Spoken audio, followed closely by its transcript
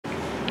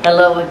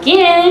Hello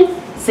again,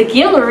 it's the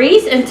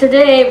Guillory's, and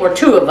today, we're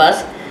two of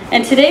us,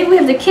 and today we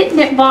have the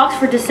Kitnip Box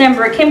for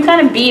December. It came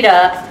kind of beat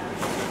up,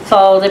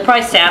 so they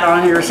probably sat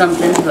on it or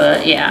something,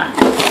 but yeah.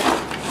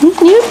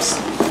 Oops.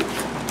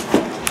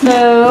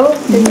 So,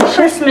 it's a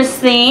Christmas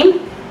theme,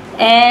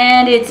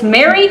 and it's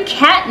Merry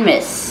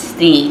Catmas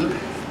theme.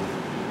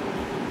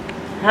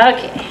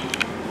 Okay.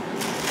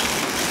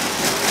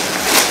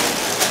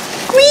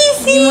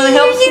 Greasy, You wanna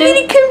help, you're Snoop?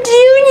 gonna come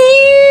down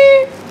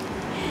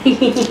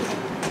here.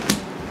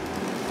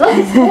 Look,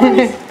 it's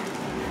boys.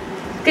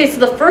 Okay, so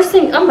the first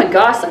thing, oh my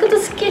gosh, look at the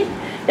skin.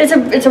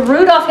 It's a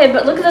Rudolph head,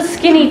 but look at the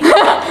skinny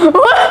top.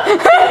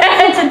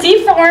 It's a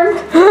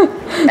deformed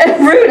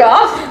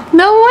Rudolph.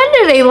 No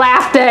wonder they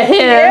laughed at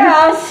him.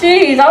 Yeah,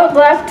 jeez, I would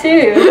laugh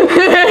too.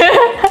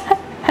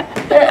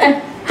 What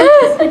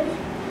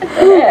the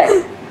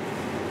heck?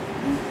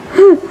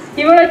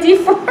 You want a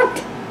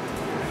deformed?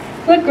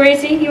 Look,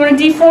 Gracie, you want a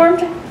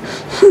deformed?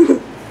 Look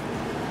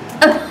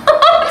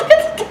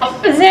at the top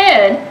of his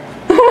head.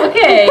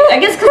 Okay, I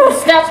guess because the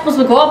snap's supposed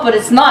to go up, but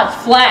it's not.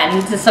 It's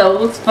flattened, so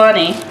it looks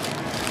funny.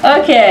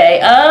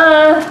 Okay,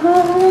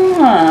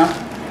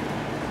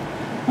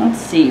 let's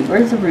see,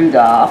 where's the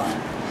Rudolph?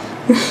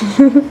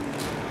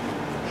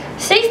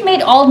 Safe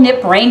made all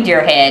nip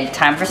reindeer head.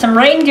 Time for some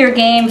reindeer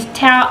games.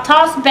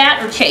 Toss,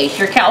 bat, or chase.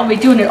 Your cat will be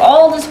doing it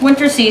all this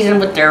winter season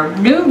with their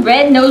new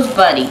red-nosed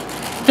buddy.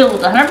 Filled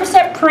with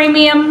 100%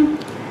 premium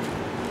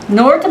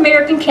North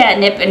American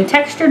catnip and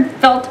textured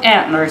felt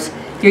antlers.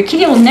 Your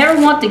kitty will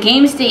never want the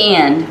games to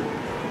end.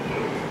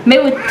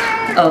 Made with,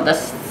 oh,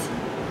 that's,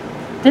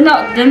 then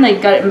they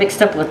got it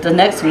mixed up with the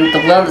next one, the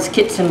wellness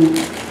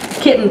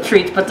kitten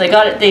treats, but they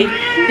got it, they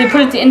put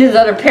it at the end of the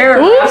other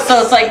paragraph,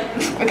 so it's like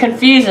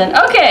confusing.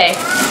 Okay.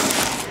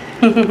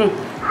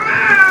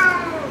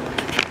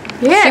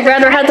 Yeah, she'd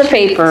rather have the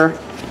paper.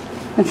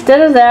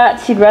 Instead of that,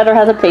 she'd rather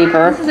have the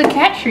paper. This is a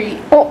cat treat.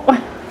 Oh.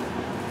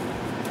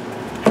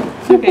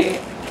 Okay.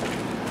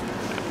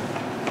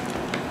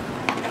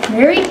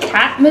 Merry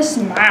Catmas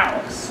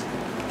Mouse.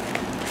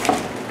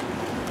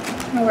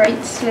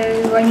 Alright, so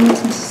I need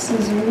some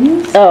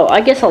scissors. Oh,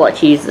 I guess I'll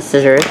let you use the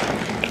scissors.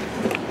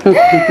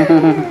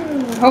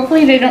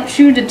 Hopefully they don't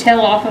chew the tail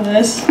off of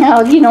this.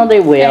 Oh, you know they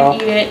will.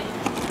 And eat it.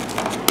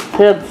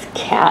 Good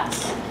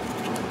cats.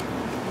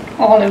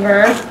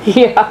 Oliver.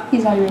 Yeah.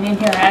 He's not even in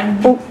here,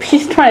 Adam. Oh,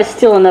 she's trying to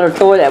steal another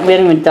toy that we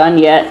haven't even done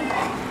yet.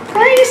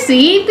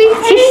 Gracie, be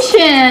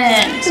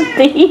patient.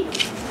 See?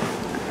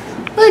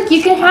 Look,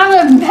 you can have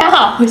a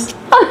mouse.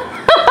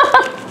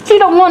 She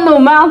don't want no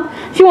mouth.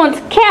 She wants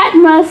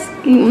Catmas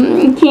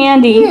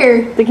candy.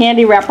 Here. The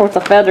candy wrapper with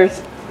the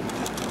feathers.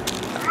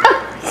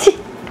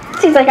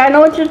 She's like, I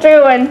know what you're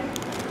doing.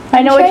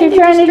 I know what you're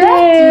trying to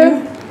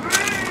do.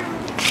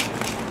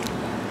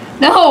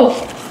 No,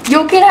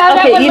 you can have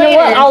that one later. Okay, you know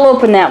what? I'll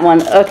open that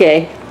one.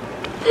 Okay.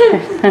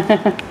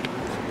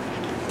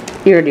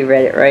 You already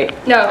read it, right?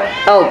 No.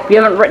 Oh,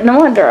 you haven't read? No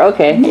wonder.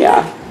 Okay,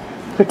 yeah.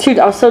 I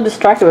was so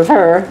distracted with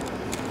her.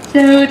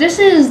 So this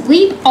is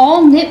Leap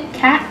All Nip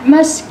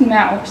Catmas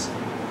Mouse.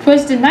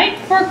 'Twas the night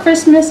before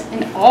Christmas,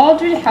 and all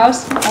through the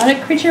house not a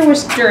creature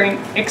was stirring,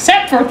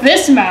 except for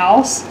this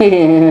mouse.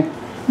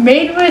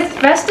 Made with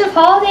festive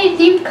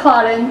holiday-themed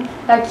cotton,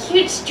 a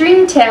cute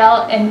string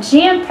tail, and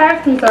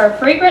jam-packed with our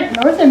fragrant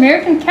North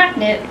American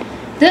catnip,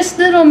 this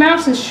little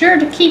mouse is sure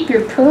to keep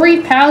your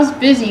furry pals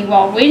busy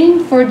while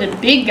waiting for the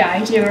big guy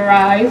to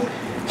arrive.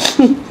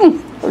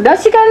 Now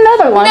she got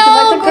another one.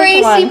 No,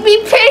 Gracie,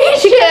 be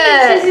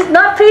patient! She's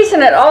not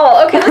patient at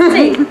all. Okay, let's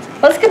see.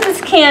 Let's get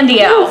this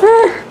candy out.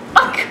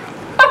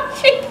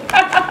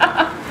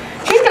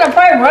 She's gonna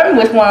probably run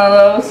with one of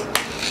those.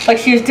 Like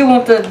she was doing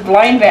with the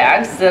blind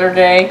bags the other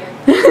day.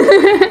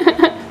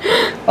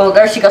 Oh,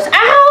 there she goes.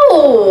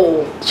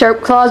 Ow!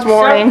 Sharp claws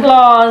warning. Sharp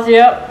claws,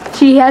 yep.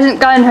 She hasn't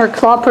gotten her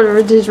claw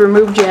privileges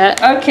removed yet.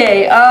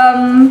 Okay,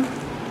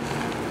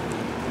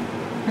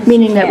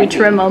 Meaning that we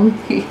trim them.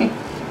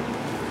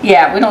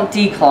 Yeah, we don't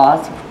declaw.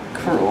 It's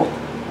cruel.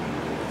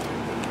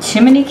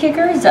 Chimney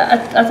kicker? Is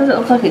that? I thought it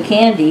looked like a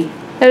candy.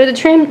 Oh, the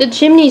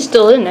chimney's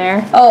still in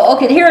there. Oh,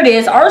 okay, here it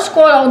is. Our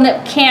squirrel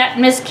nip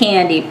can't miss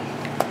candy.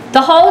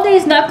 The holiday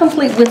is not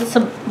complete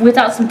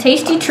without some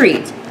tasty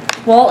treats.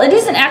 While it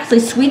isn't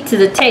actually sweet to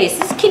the taste,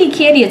 this kitty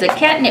candy has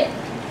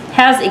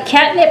a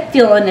catnip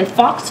feeling and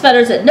fox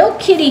feathers that no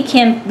kitty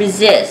can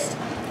resist.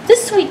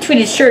 This sweet treat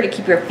is sure to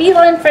keep your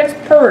feline friends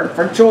purring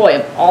for joy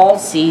of all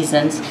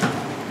seasons.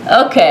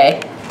 Okay,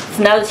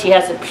 so now that she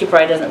has it, she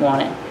probably doesn't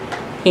want it.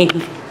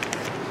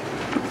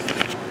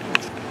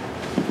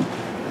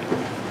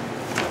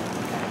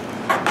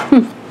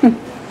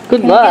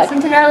 Good luck. Get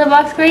something out of the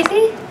box,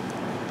 Gracie?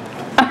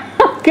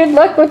 Good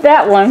luck with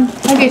that one.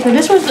 Okay, so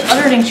this was the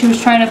other thing she was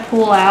trying to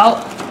pull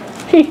out.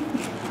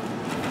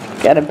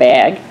 Got a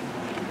bag.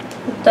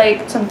 With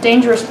like some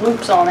dangerous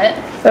loops on it.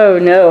 Oh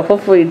no,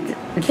 hopefully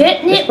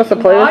Kitnip supposed to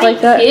play with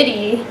like that?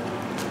 Kitty.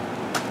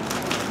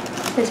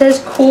 It says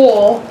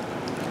cool.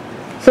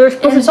 So they're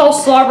supposed And it's all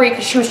slobbery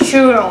because she was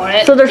chewing on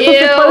it. So they're supposed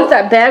to close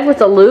that bag with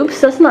the loops?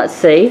 That's not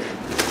safe.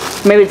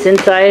 Maybe it's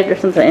inside or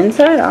something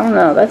inside? I don't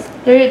know. I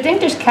think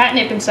there's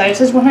catnip inside. It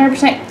says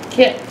 100%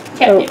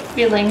 catnip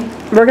filling.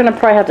 We're going to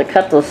probably have to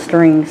cut those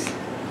strings.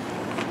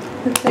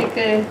 Looks like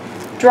a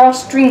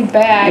drawstring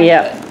bag.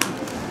 Yep.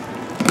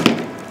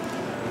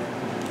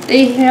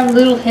 They have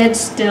little heads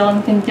still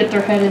and can get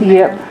their head in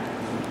there. Yep.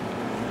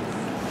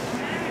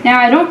 Now,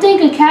 I don't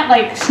think a cat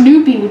like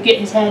Snoopy would get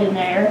his head in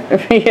there.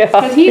 Yeah,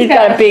 Because he's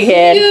got a big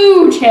head.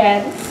 Huge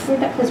head.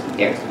 Where'd that plastic?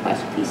 There's the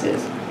plastic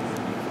pieces.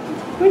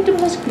 Where'd the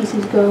plastic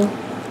pieces go?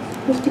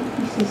 Plastic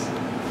pieces.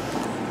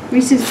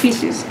 Reese's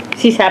Pieces.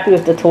 She's happy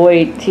with the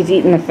toy. She's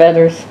eating the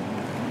feathers.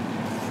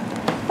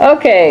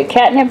 Okay,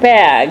 catnip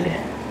bag.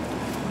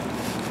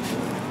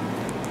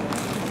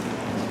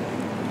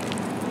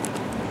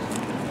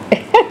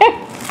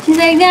 She's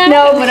like,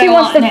 No, she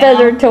wants the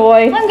feather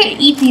toy. I'm gonna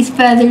eat these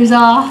feathers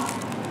off.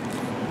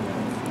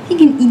 You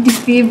can eat the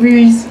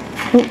feathers.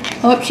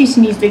 Oh, she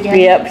sneezed again.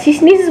 Yep, she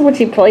sneezes when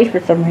she plays for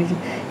some reason.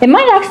 It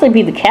might actually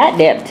be the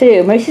catnip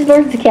too. Maybe she's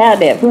allergic to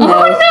catnip. Who knows?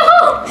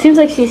 Oh no! Seems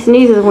like she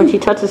sneezes when she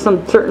touches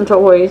some certain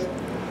toys.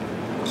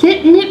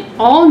 Kitnip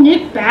all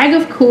nip bag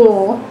of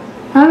cool.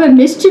 I'm a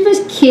mischievous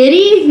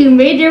kitty who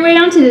made their way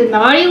onto the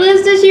naughty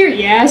list this year?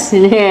 Yes.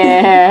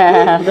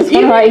 Yeah, this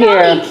one right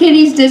here. Naughty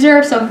kitties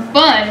deserve some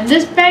fun, and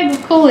this bag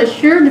of cool is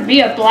sure to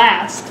be a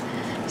blast.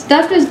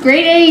 Stuffed with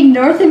grade A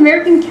North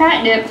American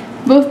catnip,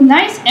 both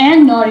nice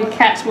and naughty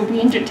cats will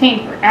be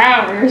entertained for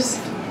hours.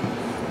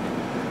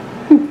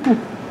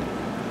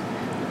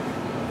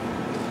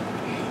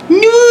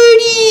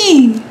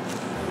 Naughty!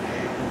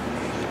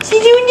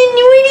 She's doing the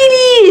naughty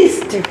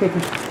list!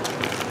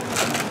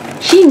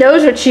 She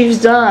knows what she's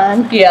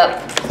done.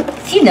 Yep.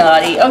 She's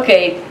naughty.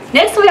 Okay.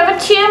 Next we have a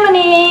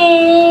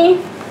chimney.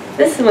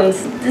 This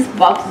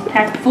box is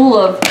packed full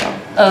of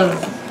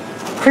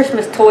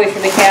Christmas toys for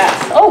the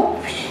cats. Oh.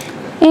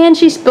 And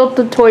she spilt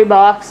the toy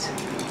box.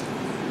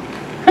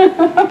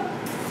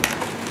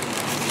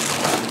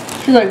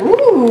 She's like,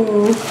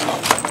 ooh.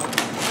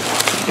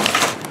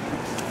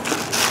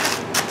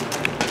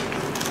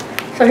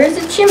 So here's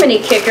the chimney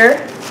kicker.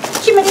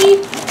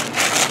 Chimney.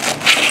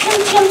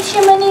 Chim, chim,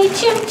 chimney,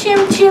 chim, chim,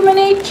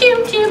 chimney,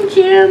 chim, chim,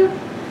 chim.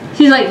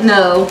 She's like,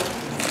 no.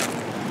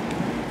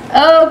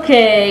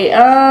 Okay,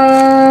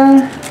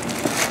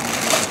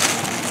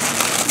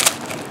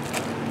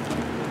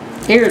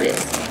 here it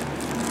is.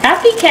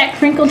 Happy Cat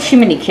Crinkle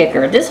Chimney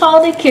Kicker. This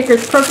holiday kicker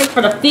is perfect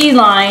for the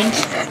feline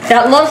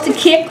that loves to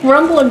kick,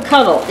 rumble, and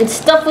cuddle. It's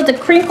stuffed with a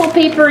crinkle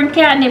paper and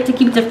catnip to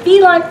keep the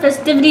feline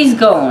festivities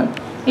going.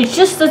 It's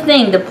just the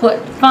thing to put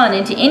fun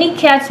into any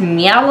cat's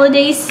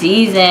meow-a-day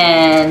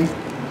season.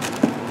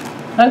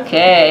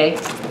 Okay.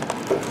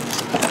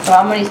 So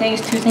how many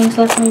things? 2 things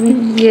left maybe?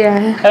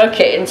 Yeah.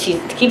 Okay, and she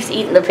keeps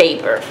eating the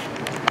paper.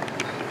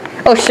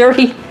 Oh, sure,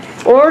 he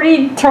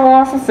already tore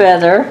off a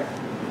feather.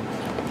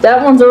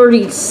 That one's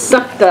already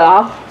sucked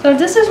off. So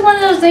this is one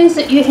of those things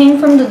that you hang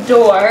from the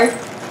door.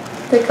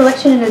 The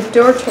collection of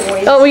door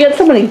toys. Oh, we got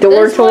so many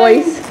door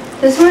toys.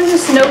 This one's a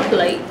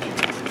snowflake.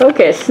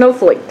 Okay, a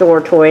snowflake door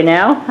toy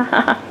now.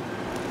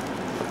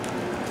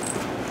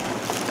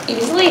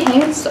 Easily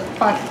hangs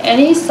on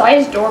any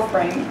size door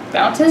frame.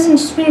 Bounces and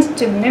swings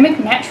to mimic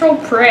natural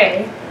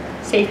prey.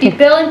 Safety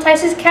bell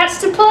entices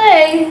cats to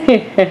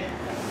play.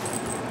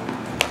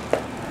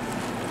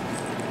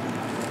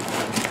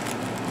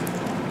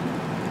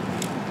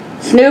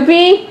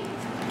 Snoopy?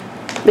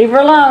 Leave her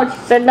alone. She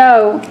said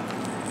no.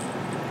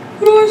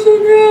 But I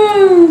said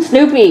yes.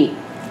 Snoopy.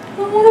 I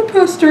want to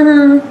pester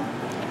her.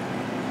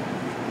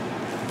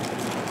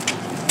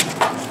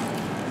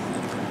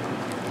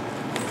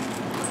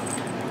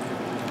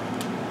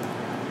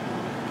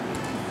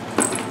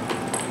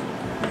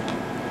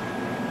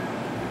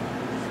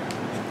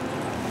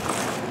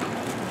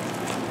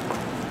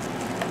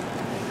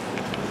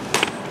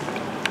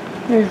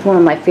 There's one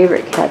of my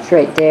favorite cats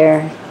right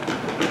there.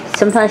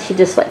 Sometimes she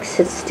just like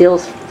sits still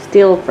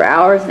for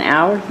hours and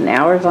hours and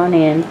hours on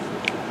end.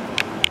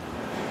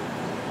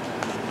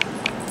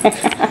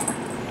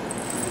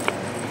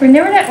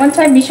 Remember that one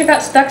time Misha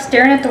got stuck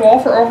staring at the wall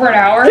for over an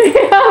hour?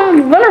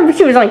 I wonder if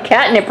she was on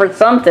catnip or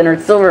something, or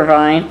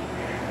Silvervine.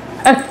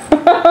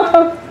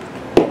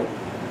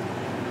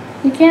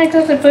 You can't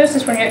exactly post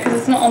this one yet because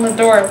it's not on the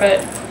door,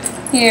 but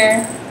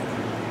here.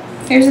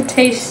 Here's a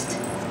taste.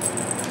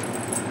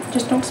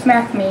 Just don't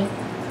smack me.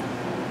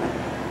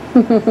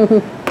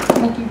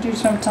 Like you do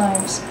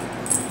sometimes.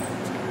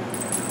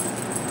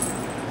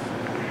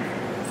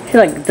 She's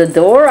like, the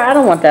door? I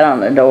don't want that on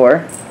the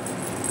door.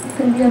 It's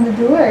gonna be on the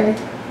door.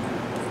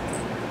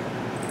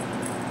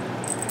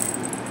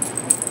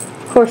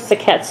 Of course, the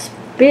cats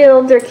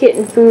spilled their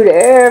kitten food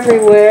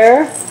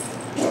everywhere.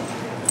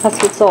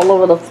 That's what's all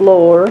over the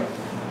floor.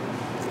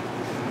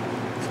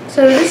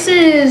 So this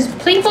is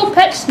Playful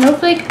Pet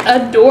Snowflake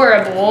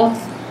Adorable.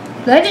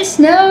 Let it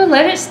snow,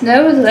 let it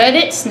snow, let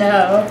it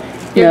snow.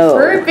 Your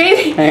fur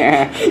baby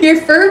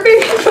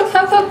will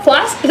have a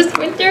blast this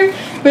winter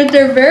with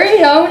their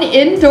very own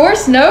indoor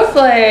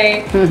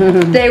snowflake.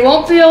 They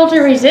won't be able to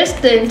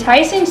resist the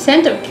enticing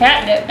scent of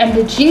catnip and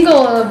the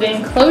jingle of the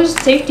enclosed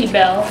safety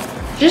bell.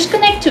 Just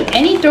connect to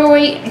any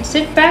doorway and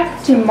sit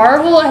back to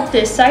marvel at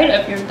the sight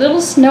of your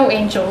little snow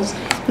angels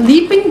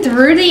leaping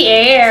through the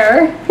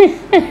air.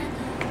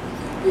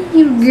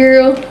 You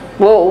girl.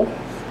 Whoa.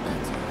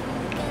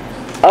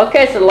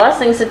 Okay, so the last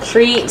thing's a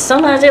treat.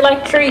 Sometimes they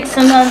like treats,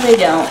 sometimes they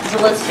don't.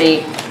 So let's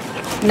see.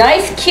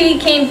 Nice kitty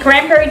cane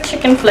cranberry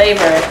chicken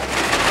flavor.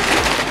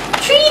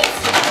 Treats!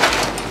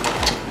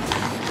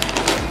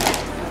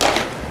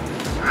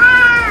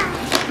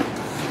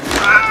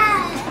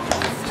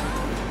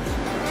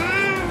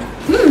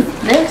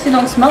 They actually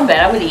don't smell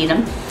bad. I would eat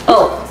them.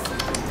 Oh.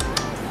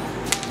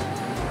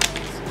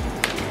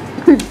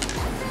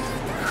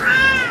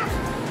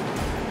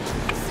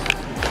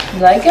 You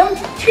like them?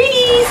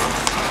 Treaties!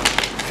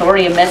 It's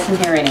already a mess in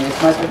here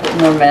anyways. Might as well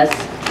put more mess.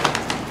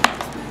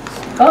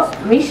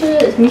 Oh,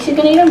 Misha, is Misha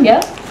gonna eat them?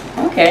 Yeah?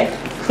 Okay.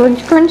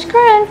 Crunch, crunch,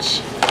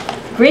 crunch.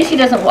 Gracie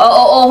doesn't,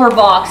 oh, her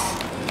box.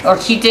 Or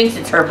she thinks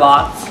it's her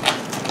box.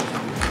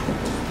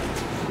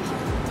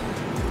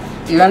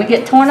 You're gonna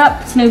get torn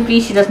up,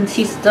 Snoopy. She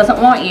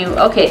doesn't want you.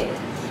 Okay.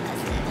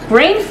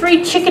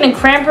 Grain-free chicken and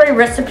cranberry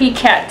recipe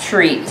cat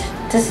treat.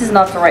 This is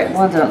not the right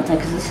ones, I don't think,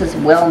 because this is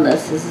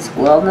wellness. Is this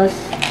wellness?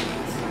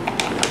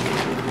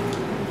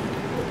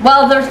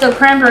 Well, there's the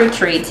cranberry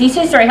treats. These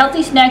days are a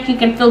healthy snack you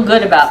can feel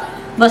good about.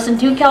 Less than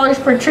 2 calories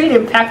per treat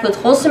and packed with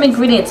wholesome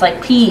ingredients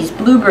like peas,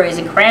 blueberries,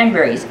 and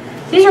cranberries.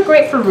 These are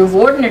great for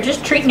rewarding or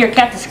just treating your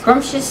cat to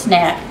scrumptious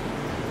snack.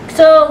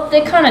 So,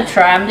 they kind of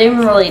try them. They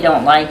really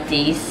don't like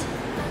these.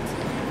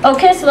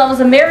 Okay, so that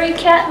was a Merry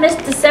Catmas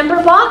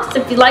December box.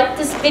 If you liked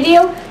this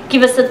video,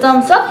 give us a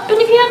thumbs up.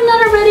 And if you have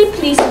not already,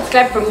 please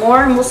subscribe for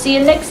more. And we'll see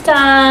you next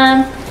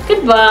time.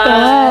 Goodbye.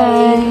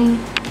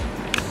 Bye.